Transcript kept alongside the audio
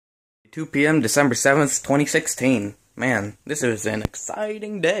2 p.m. December 7th, 2016. Man, this is an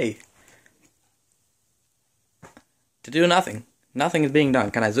exciting day. To do nothing. Nothing is being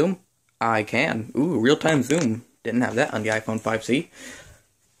done. Can I zoom? I can. Ooh, real-time zoom. Didn't have that on the iPhone 5C.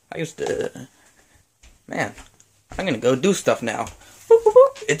 I used to... Man, I'm gonna go do stuff now. Boop, boop,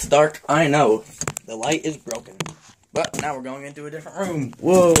 boop. It's dark, I know. The light is broken. But now we're going into a different room.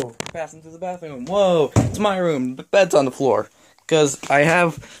 Whoa, passing through the bathroom. Whoa, it's my room. The bed's on the floor. Because I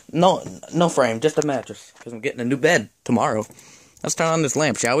have no frame, just a mattress. Because I'm getting a new bed tomorrow. Let's turn on this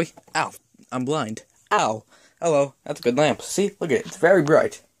lamp, shall we? Ow, I'm blind. Ow. Hello, that's a good lamp. See, look at it. It's very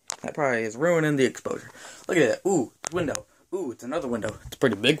bright. That probably is ruining the exposure. Look at it. Ooh, window. Ooh, it's another window. It's a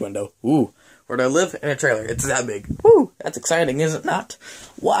pretty big window. Ooh, where do I live? In a trailer. It's that big. Woo, that's exciting, is it not?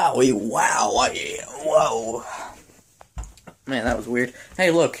 Wowie, wow, whoa. Man, that was weird. Hey,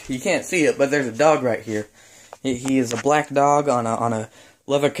 look, you can't see it, but there's a dog right here. He is a black dog on a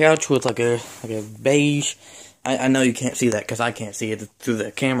leather couch with like a beige. I know you can't see that because I can't see it through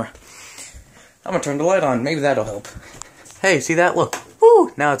the camera. I'm gonna turn the light on. Maybe that'll help. Hey, see that? Look.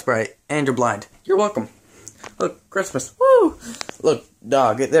 Woo! Now it's bright. And you're blind. You're welcome. Look, Christmas. Woo! Look,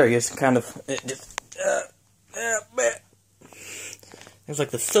 dog. There he is. Kind of. It's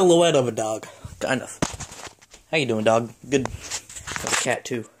like the silhouette of a dog. Kind of. How you doing, dog? Good. Got a cat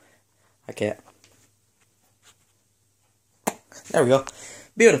too. A cat. There we go.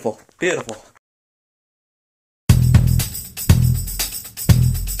 Beautiful. Beautiful.